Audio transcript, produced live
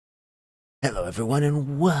Hello everyone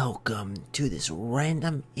and welcome to this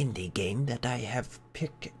random indie game that I have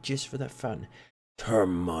picked just for the fun.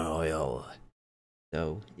 Turmoil.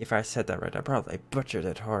 So, if I said that right, I probably butchered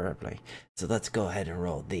it horribly. So let's go ahead and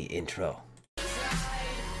roll the intro.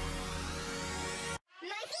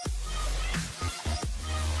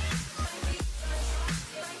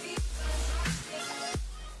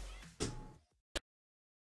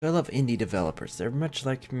 I love indie developers. They're much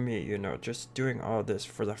like me, you know, just doing all this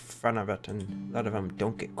for the fun of it, and a lot of them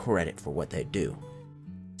don't get credit for what they do.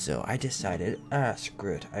 So I decided,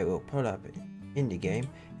 screw it, I will pull up an indie game,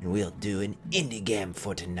 and we'll do an indie game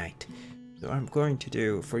for tonight. So I'm going to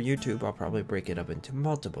do, for YouTube, I'll probably break it up into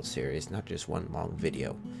multiple series, not just one long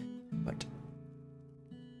video. But,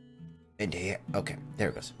 and here, okay, there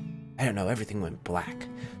it goes. I don't know, everything went black.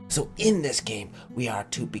 So in this game, we are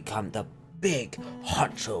to become the big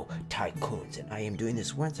honcho tycoons, and I am doing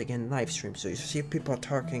this once again live stream, so you see people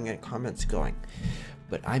talking and comments going.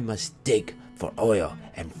 But I must dig for oil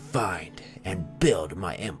and find and build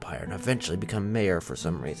my empire and eventually become mayor for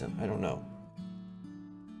some reason. I don't know.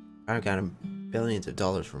 I've got billions of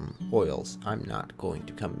dollars from oils. I'm not going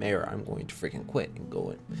to become mayor. I'm going to freaking quit and go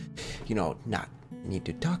and, you know, not need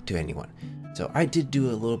to talk to anyone. So I did do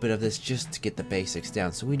a little bit of this just to get the basics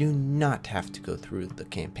down, so we do not have to go through the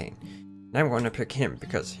campaign. And I'm going to pick him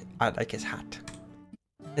because I like his hat.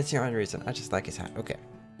 That's the only reason. I just like his hat. Okay.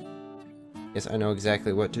 Yes, I know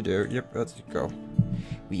exactly what to do. Yep, let's go.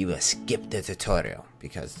 We will skip the tutorial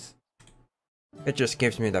because it just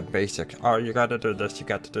gives me the basics. Oh, you gotta do this, you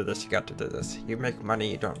got to do this, you got to do this. You make money,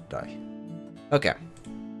 you don't die. Okay.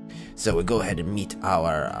 So we go ahead and meet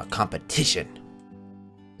our competition.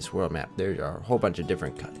 This world map. There are a whole bunch of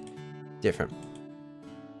different.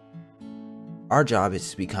 Our job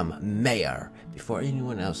is to become mayor before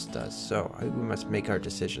anyone else does, so we must make our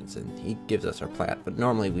decisions, and he gives us our plan, but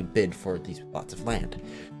normally we bid for these plots of land.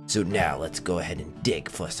 So now let's go ahead and dig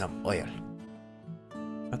for some oil.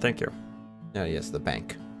 Oh, thank you. Oh yes, the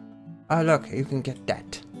bank. Oh look, you can get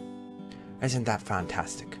that. Isn't that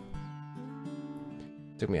fantastic?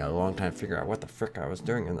 Took me a long time to figure out what the frick I was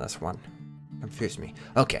doing in this one. Confused me.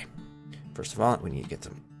 Okay, first of all, we need to get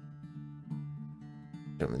some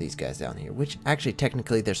of these guys down here, which actually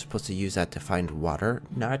technically they're supposed to use that to find water,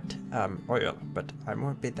 not oil, but I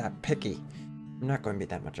won't be that picky. I'm not going to be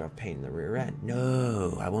that much of a pain in the rear end.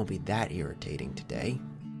 No, I won't be that irritating today.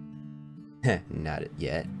 Not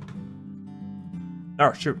yet.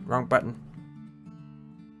 Oh shoot, wrong button.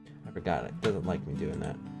 I forgot, it doesn't like me doing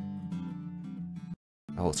that.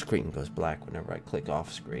 The whole screen goes black whenever I click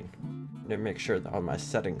off screen. To make sure that all my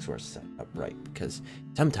settings were set up right, because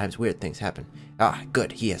sometimes weird things happen. Ah,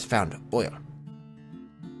 good, he has found oil.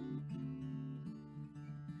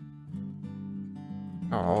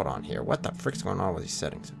 Oh, hold on here. What the frick's going on with these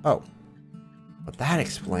settings? Oh, well, that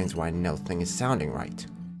explains why nothing is sounding right.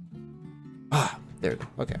 Ah, there we go.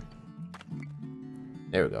 Okay.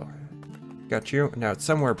 There we go. Got you. Now it's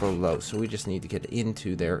somewhere below, so we just need to get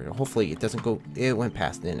into there. Hopefully it doesn't go. It went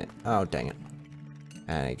past in it. Oh, dang it.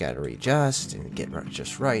 And I gotta readjust and get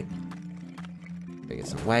just right. Get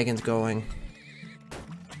some wagons going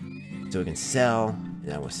so we can sell. And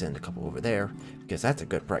then we'll send a couple over there because that's a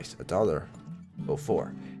good price.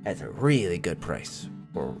 $1.04. That's a really good price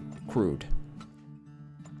for crude.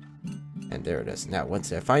 And there it is. Now,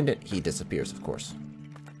 once I find it, he disappears, of course.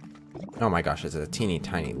 Oh my gosh, it's a teeny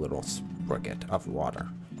tiny little spricket of water,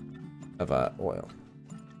 of oil.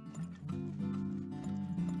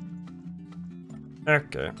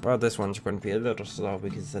 Okay, well this one's going to be a little slow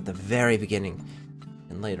because it's at the very beginning,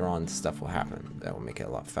 and later on stuff will happen that will make it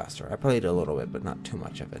a lot faster. I played a little bit, but not too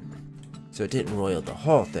much of it. So it didn't roil the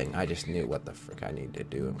whole thing, I just knew what the frick I needed to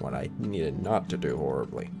do and what I needed not to do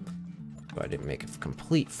horribly. So I didn't make a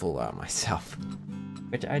complete fool out of myself.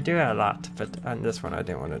 Which I do a lot, but on this one I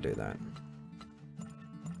didn't want to do that.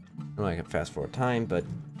 I can fast forward time, but for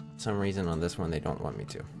some reason on this one they don't want me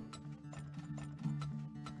to.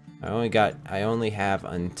 I only have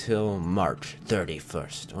until March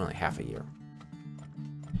 31st, only half a year.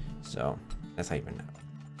 So, that's not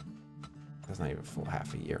even full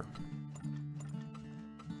half a year.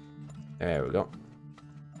 There we go.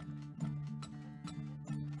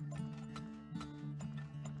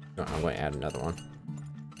 Oh, I'm going to add another one.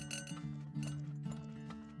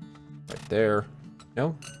 Right there.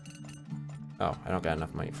 No? Oh, I don't got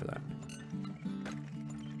enough money for that.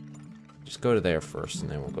 Just go to there first, and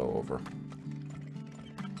then we'll go over.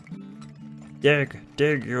 Dig,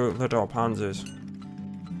 you little Ponzis.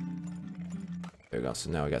 There we go. So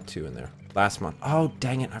now we got 2 in there. Last month. Oh,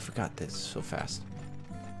 dang it! I forgot this so fast.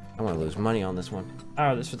 I'm gonna lose money on this one.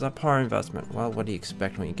 Oh, this was a poor investment. Well, what do you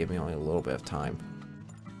expect when you give me only a little bit of time?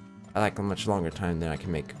 I like a much longer time than I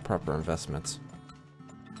can make proper investments.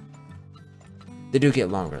 They do get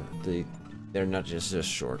longer. They're not just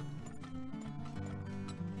short.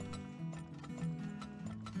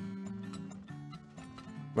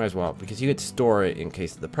 Might as well, because you could store it in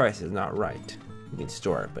case the price is not right. You can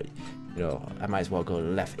store it, but you know, I might as well go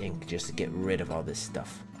left ink just to get rid of all this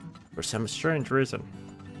stuff for some strange reason.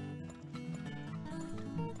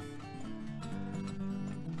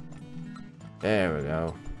 There we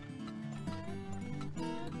go.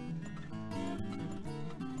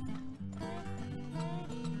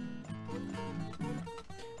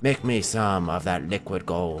 Make me some of that liquid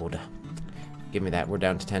gold. Give me that. We're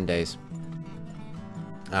down to 10 days.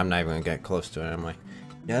 I'm not even gonna get close to it, am I?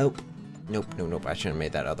 Nope. Nope, nope, nope. I shouldn't have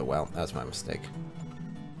made that other well. That was my mistake.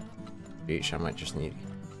 Each, I might just need to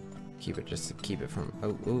keep it just to keep it from.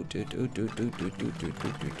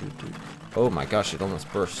 Oh my gosh, it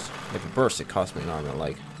almost burst. If it burst, it cost me an arm and a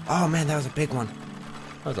leg. Oh man, that was a big one.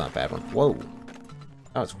 That was not a bad one. Whoa.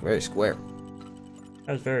 That was very square.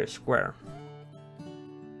 That was very square.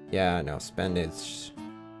 Yeah, no, spend its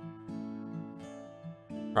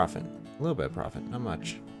profit. A little bit of profit, not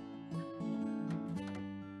much.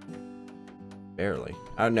 Barely.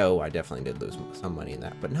 Oh no, I definitely did lose some money in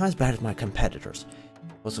that, but not as bad as my competitors.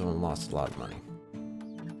 Most of them lost a lot of money.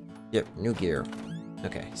 Yep, new gear.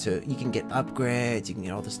 Okay, so you can get upgrades, you can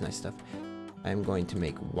get all this nice stuff. I'm going to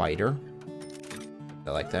make wider.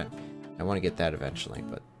 I like that. I want to get that eventually,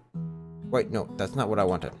 but... Wait, no, that's not what I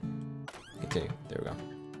wanted. Continue. There we go.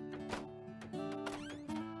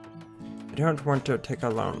 I don't want to take a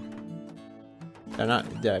loan. Did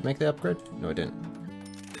I make the upgrade? No, I didn't.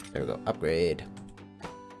 There we go. Upgrade.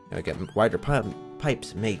 Now I get wider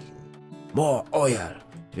pipes, make more oil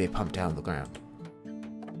to be pumped down the ground.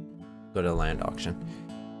 Go to the land auction.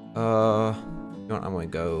 You know what? I'm gonna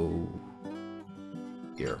go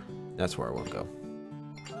here. That's where I want to go.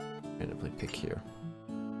 Randomly pick here.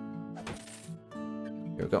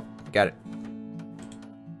 Here we go. Got it.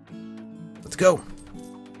 Let's go.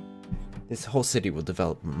 This whole city will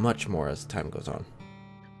develop much more as time goes on.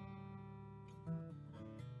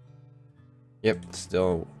 Yep,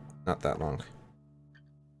 still not that long.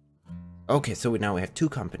 Okay, so now we have 2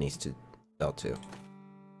 companies to sell to.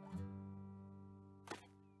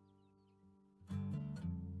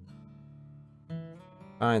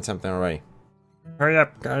 Find something already. Hurry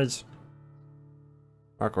up, guys.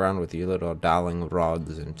 Walk around with your little dowling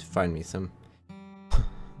rods and find me some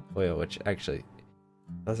oil, which actually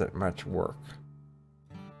doesn't much work.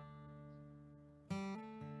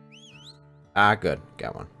 Ah, good.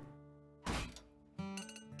 Got one.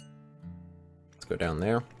 Let's go down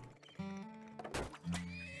there.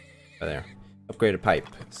 Oh, there. Upgrade a pipe.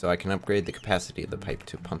 So I can upgrade the capacity of the pipe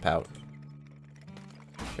to pump out.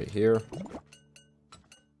 Right here.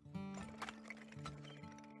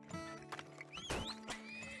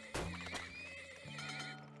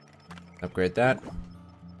 Upgrade that.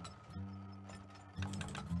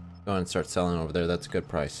 Go and start selling over there. That's a good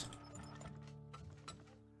price.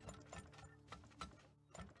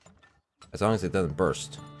 As long as it doesn't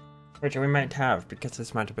burst. Which we might have, because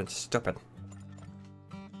this might have been stupid.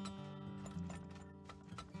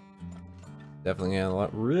 Definitely getting a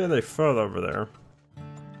lot really full over there.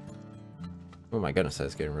 Oh my goodness,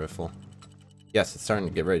 that's getting really full. Yes, it's starting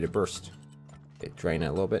to get ready to burst. Okay, drain it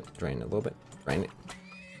a little bit, drain it a little bit, drain it.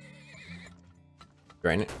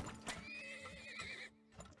 Drain it.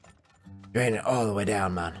 Drain it all the way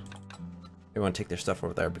down, man. They want to take their stuff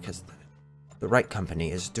over there because the right company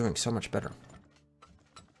is doing so much better.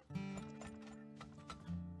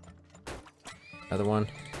 Another one.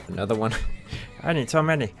 Another one. I need so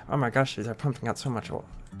many. Oh my gosh, these are pumping out so much oil.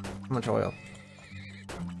 So much oil.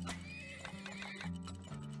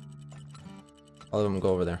 All of them go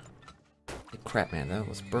over there. Crap, man. That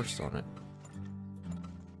was burst on it.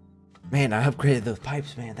 Man, I upgraded those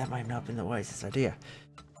pipes, man. That might not have been the wisest idea.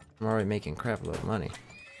 I'm already making crap load of money.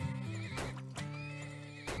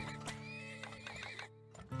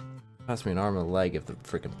 Cost me an arm and a leg if the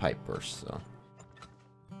freaking pipe bursts, so.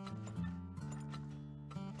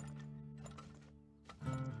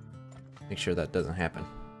 Make sure that doesn't happen.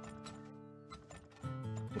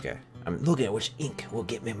 Okay, I'm looking at which ink will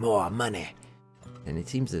get me more money. And it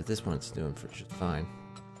seems that this one's doing for just fine.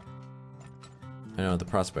 I know the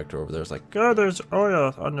prospector over there is like, God, there's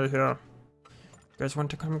oil under here. You guys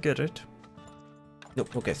want to come get it?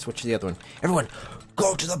 Nope, okay, switch to the other one. Everyone,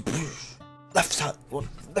 go to the left side.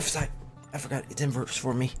 Left side. I forgot, it's inverse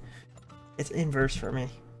for me. It's inverse for me.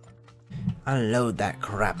 Unload that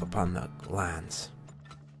crap upon the lands.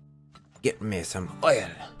 Get me some oil.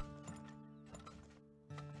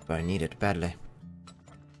 But I need it badly.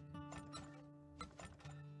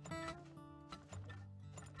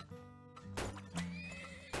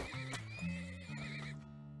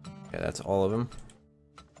 Okay, that's all of them.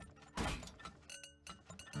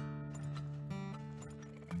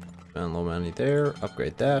 Spend low money there.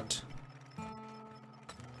 Upgrade that.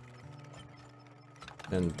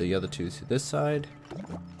 And the other two to this side.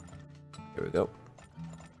 Here we go.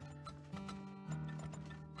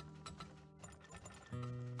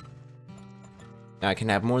 Now I can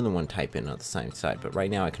have more than one type in on the same side, but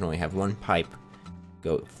right now I can only have one pipe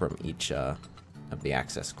go from each of the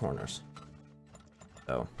access corners.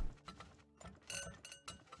 So,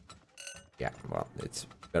 yeah, well, it's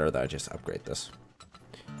better that I just upgrade this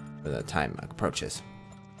by the time approaches.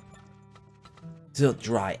 It'll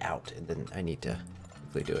dry out, and then I need to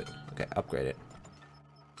quickly do it. Okay, upgrade it.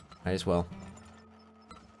 Might as well.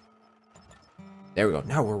 There we go.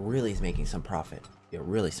 Now we're really making some profit. We're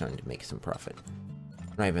really starting to make some profit.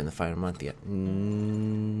 We're not even in the final month yet.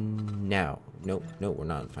 Now. No, we're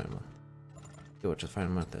not in the final month. Okay, what's the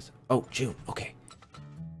final month is? Oh, June. Okay.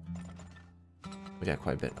 We got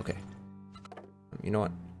quite a bit. Okay. You know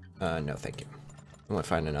what? No, thank you. I want to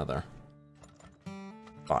find another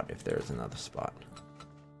spot if there's another spot.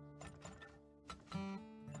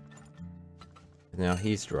 Now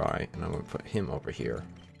he's dry, and I'm going to put him over here.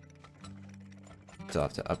 Still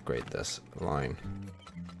have to upgrade this line.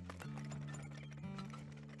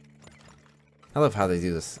 I love how they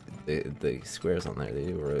do this, the squares on there. They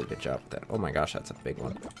do a really good job with that. Oh my gosh, that's a big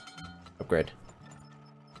one. Upgrade.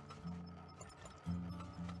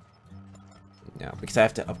 Now, because I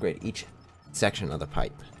have to upgrade each section of the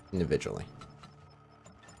pipe individually.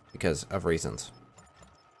 Because of reasons.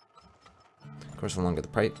 Of course, the longer the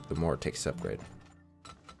pipe, the more it takes to upgrade.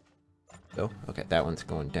 So, okay, that one's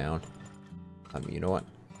going down. You know what?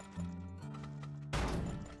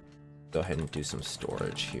 Go ahead and do some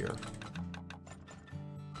storage here.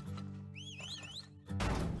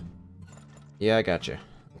 Yeah, I got you.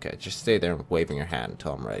 Okay, just stay there waving your hand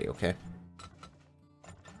until I'm ready, okay?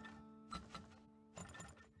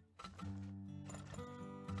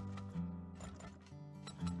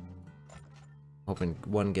 Hoping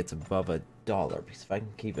one gets above $1, because if I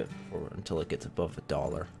can keep it until it gets above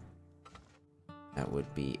 $1, that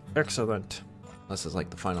would be excellent. Unless it's like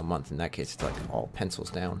the final month. In that case, it's like all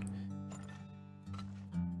pencils down.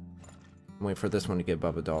 Wait for this one to get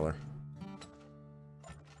above $1.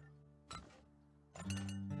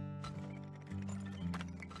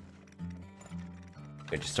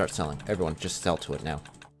 Okay, just start selling. Everyone, just sell to it now.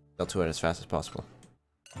 Sell to it as fast as possible.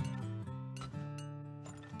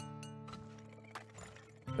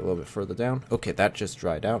 A little bit further down. Okay, that just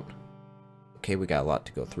dried out. Okay, we got a lot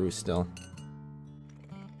to go through still.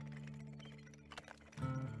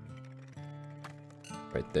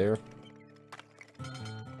 Right there.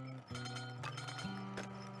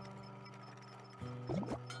 There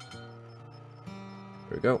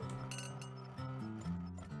we go.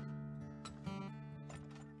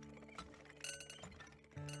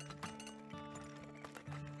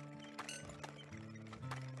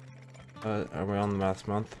 Are we on the last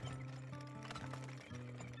month?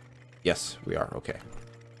 Yes, we are. Okay.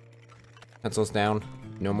 Pencils down.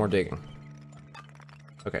 No more digging.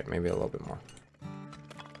 Okay, maybe a little bit more.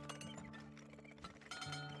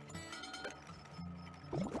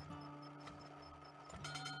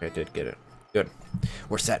 Okay, I did get it. Good.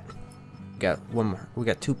 We're set. We got one more. We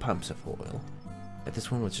got 2 pumps of oil. At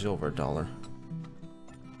this one, which is over $1.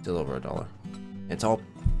 Still over $1. It's all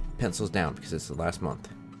pencils down because it's the last month.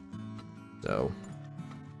 So,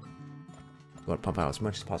 we want to pump out as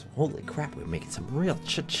much as possible. Holy crap, we're making some real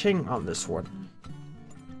cha-ching on this one.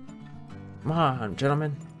 Come on,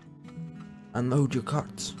 gentlemen. Unload your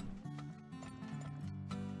carts.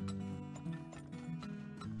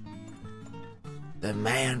 The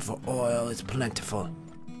demand for oil is plentiful.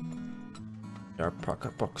 Our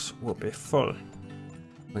pocketbooks will be full.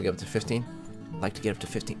 We get up to 15? I'd like to get up to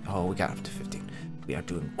 15. Oh, we got up to 15. We are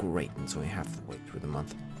doing great, and so we have to wait through the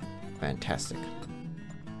month. Fantastic.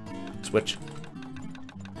 Switch.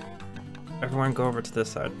 Everyone go over to this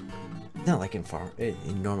side. Not like in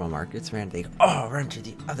normal markets, man. They all run to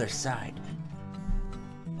the other side,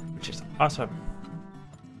 Which is awesome.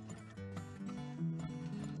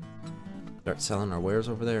 start selling our wares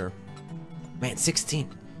over there. Man, 16.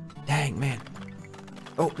 Dang, man.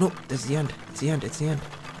 Oh no, this is the end. It's the end. It's the end.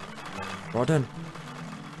 We're all done.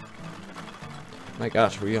 My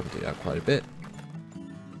gosh, we emptied out quite a bit.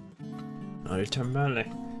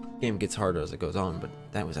 Game gets harder as it goes on, but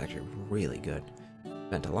that was actually really good.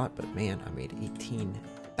 Spent a lot, but man, I made 18,000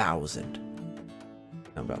 6,000.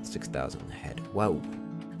 I'm about 6,000 ahead. Whoa.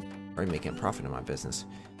 Already making a profit in my business.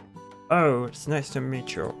 Oh, it's nice to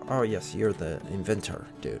meet you. Oh, yes, you're the inventor,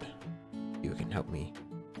 dude. You can help me.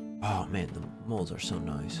 Oh, man, the molds are so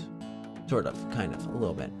nice. Sort of, kind of, a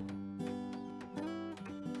little bit.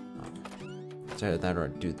 It's either that or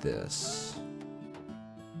I'd do this.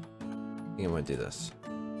 I think I'm gonna do this.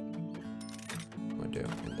 I'm gonna do,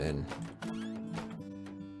 and then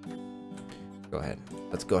go ahead.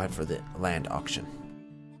 Let's go ahead for the land auction.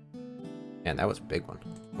 And that was a big one.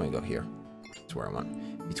 I'm gonna go here. That's where I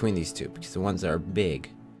want. Between these two, because the ones that are big,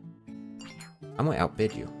 I'm gonna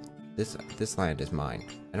outbid you. This land is mine.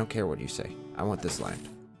 I don't care what you say. I want this land.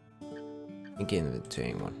 Ain't giving it to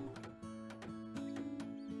anyone.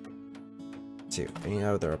 Let's see, any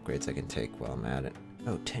other upgrades I can take while I'm at it?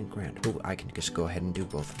 Oh, 10 grand. Oh, I can just go ahead and do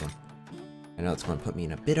both of them. I know it's going to put me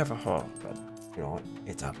in a bit of a hole, but you know what?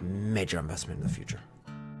 It's a major investment in the future.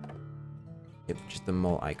 Yep, just the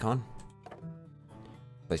mole icon.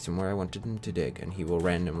 Place him where I wanted him to dig, and he will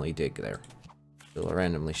randomly dig there. He'll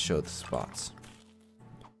randomly show the spots.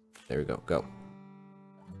 There we go. Go.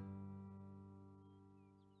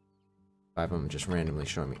 5 of them just randomly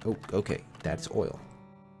showing me. Oh, okay. That's oil.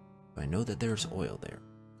 I know that there's oil there.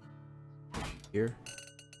 Here.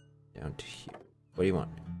 Down to here. What do you want?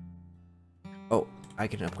 Oh, I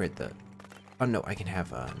can upgrade the... Oh, no. I can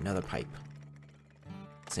have another pipe.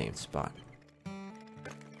 Same spot.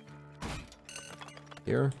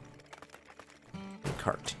 Here. And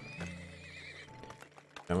cart.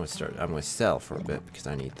 I'm gonna sell for a bit because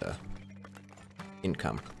I need the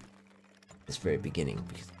income. This very beginning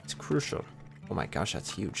because it's crucial. Oh my gosh, that's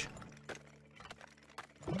huge.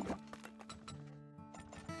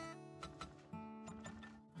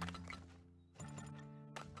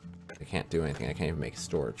 I can't do anything. I can't even make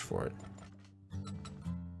storage for it.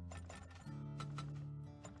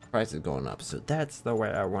 Price is going up, so That's the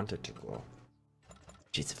way I want it to go.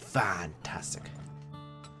 which is fantastic.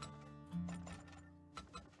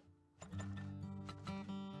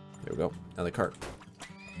 There we go. Another cart.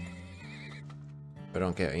 I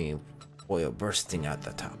don't get any oil bursting out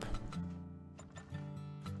the top.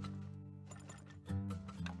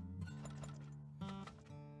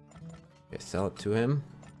 Okay, sell it to him,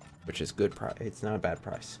 which is good price. It's not a bad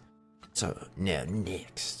price. So now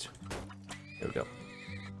next, there we go.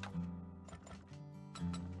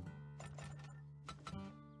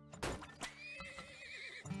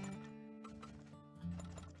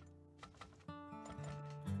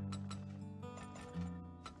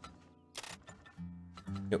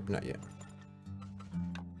 Nope, not yet.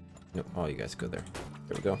 Nope, all you guys go there.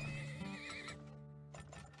 There we go.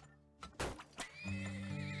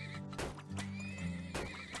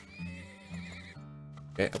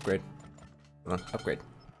 Okay, upgrade. Hold on, upgrade.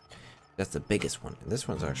 That's the biggest one. And this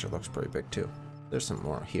one's actually looks pretty big too. There's some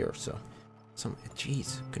more here, so some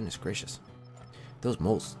jeez, goodness gracious. Those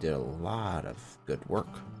moles did a lot of good work.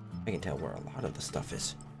 I can tell where a lot of the stuff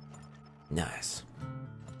is. Nice.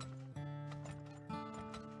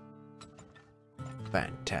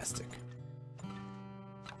 Fantastic.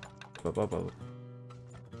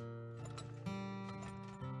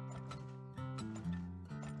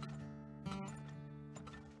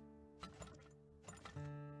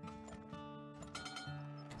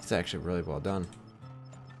 It's actually really well done.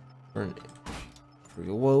 Whoa,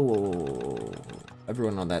 whoa, whoa, whoa.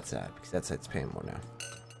 Everyone on that side, because that side's paying more now.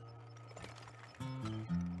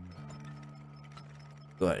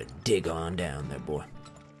 Go ahead and dig on down there, boy.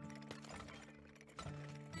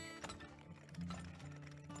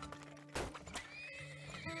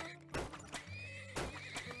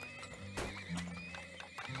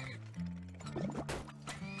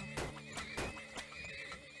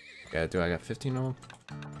 Yeah, do I got 15 of them?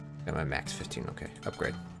 Got my max 15, okay.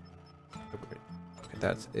 Upgrade. Upgrade. Okay,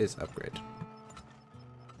 that is upgrade.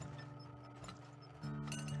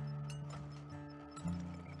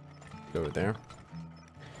 Go over there.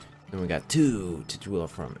 Then we got 2 to drill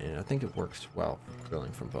from, and I think it works well for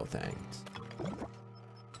drilling from both ends.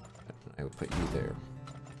 I would put you there.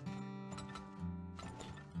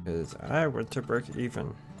 Because I want to break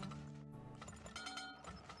even.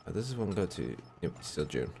 this is one go to, yep, still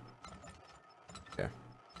June. Okay.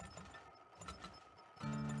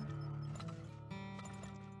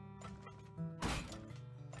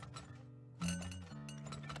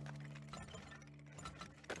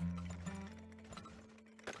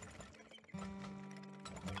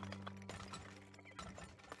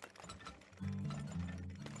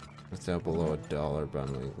 It's down below $1, but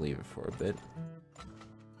I'm going to leave it for a bit.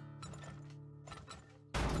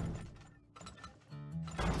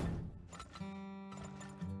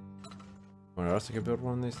 What else I can build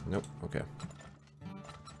one of these? Nope. Okay.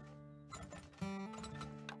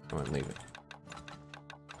 Go on, leave it.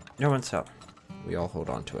 No one's up. We all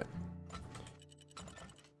hold on to it.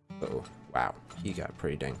 Oh, wow. He got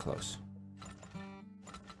pretty dang close.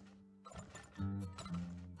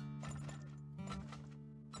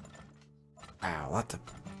 Wow, lots of...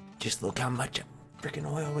 Just look how much freaking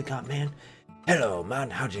oil we got, man. Hello,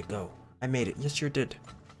 man. How'd it go? I made it. Yes, you did.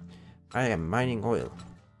 I am mining oil.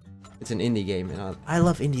 It's an indie game, and I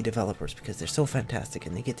love indie developers because they're so fantastic,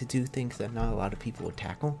 and they get to do things that not a lot of people would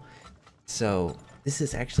tackle. So, this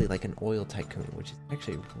is actually like an oil tycoon, which is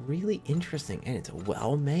actually really interesting, and it's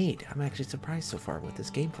well made. I'm actually surprised so far with this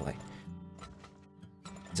gameplay.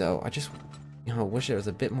 So, I just... wish there was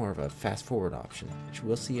a bit more of a fast forward option, which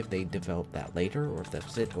we'll see if they develop that later or if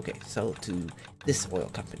that's it. Okay, sell it to this oil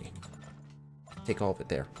company. Take all of it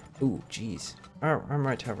there. Ooh, jeez. Oh, I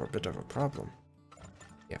might have a bit of a problem.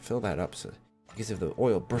 Yeah, fill that up so because if the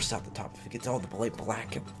oil bursts out the top, if it gets all the way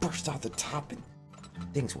black, it bursts out the top, and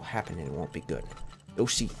things will happen and it won't be good. Oh,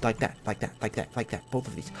 see, like that, like that, like that, like that. Both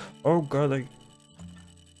of these. Oh, golly.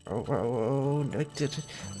 Oh,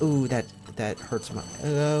 that hurts my.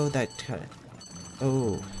 Oh, that.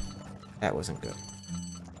 Oh, that wasn't good.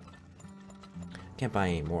 Can't buy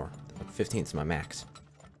any more. 15 is my max.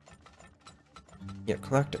 Yeah,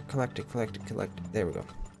 collect it, collect it, collect it, collect it. There we go.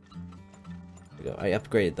 There we go. I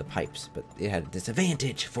upgraded the pipes, but it had a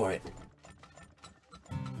disadvantage for it.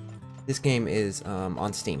 This game is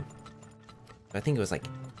on Steam. I think it was like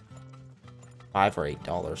 $5 or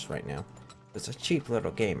 $8 right now. It's a cheap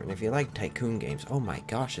little game, and if you like tycoon games, oh my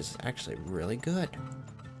gosh, this is actually really good.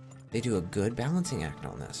 They do a good balancing act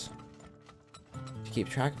on this to keep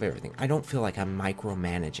track of everything. I don't feel like I'm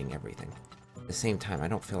micromanaging everything. At the same time, I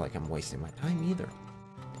don't feel like I'm wasting my time either.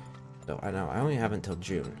 So I know I only have until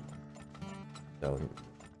June. So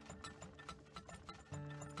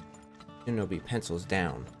soon it'll be pencils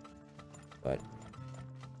down. But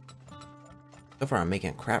so far I'm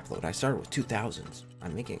making a crap load. I started with 2,000s.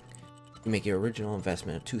 You make your original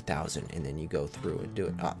investment of 2,000 and then you go through and do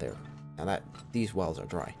it. Ah, there. Now these wells are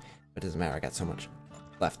dry. But it doesn't matter, I got so much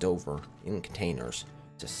left over in containers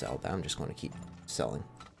to sell that I'm just going to keep selling.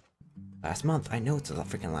 Last month, I know it's a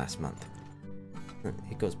freaking last month.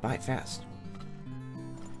 It goes by fast.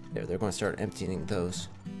 There, they're going to start emptying those.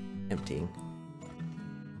 Emptying.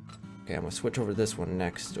 Okay, I'm going to switch over to this one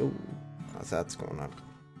next. Oh, how's that's going on?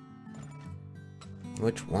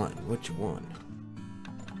 Which one? Which one?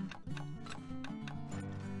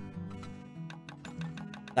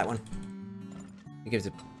 That one. It gives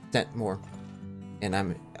a cent more, and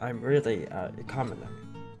I'm really common.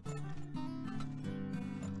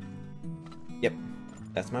 Yep,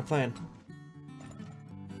 that's my plan.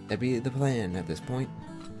 That'd be the plan at this point.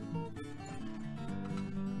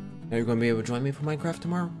 Are you going to be able to join me for Minecraft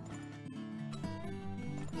tomorrow?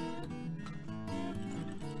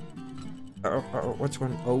 Oh, what's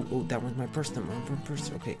one? Oh, that one's my first one.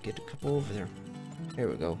 Okay, get a couple over there. There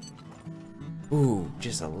we go. Ooh,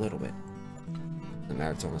 just a little bit. The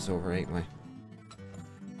matter, almost over anyway.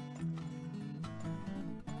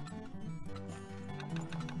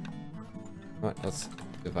 What? Let's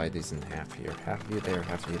divide these in half here. Half of you there,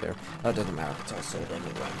 half of you there. Oh, it doesn't matter. It's all sold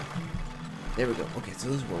anyway. There we go. Okay, so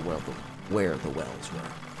this is where the wells were.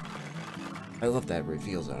 I love that it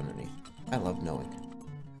reveals it underneath. I love knowing.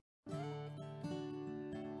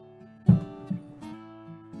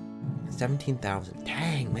 $17,000.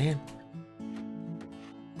 Dang, man.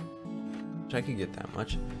 I could get that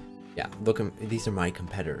much. Yeah, look, these are my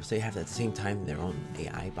competitors. They have at the same time their own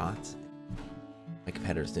AI bots. My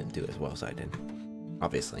competitors didn't do as well as I did.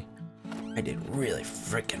 Obviously. I did really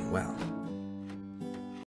freaking well.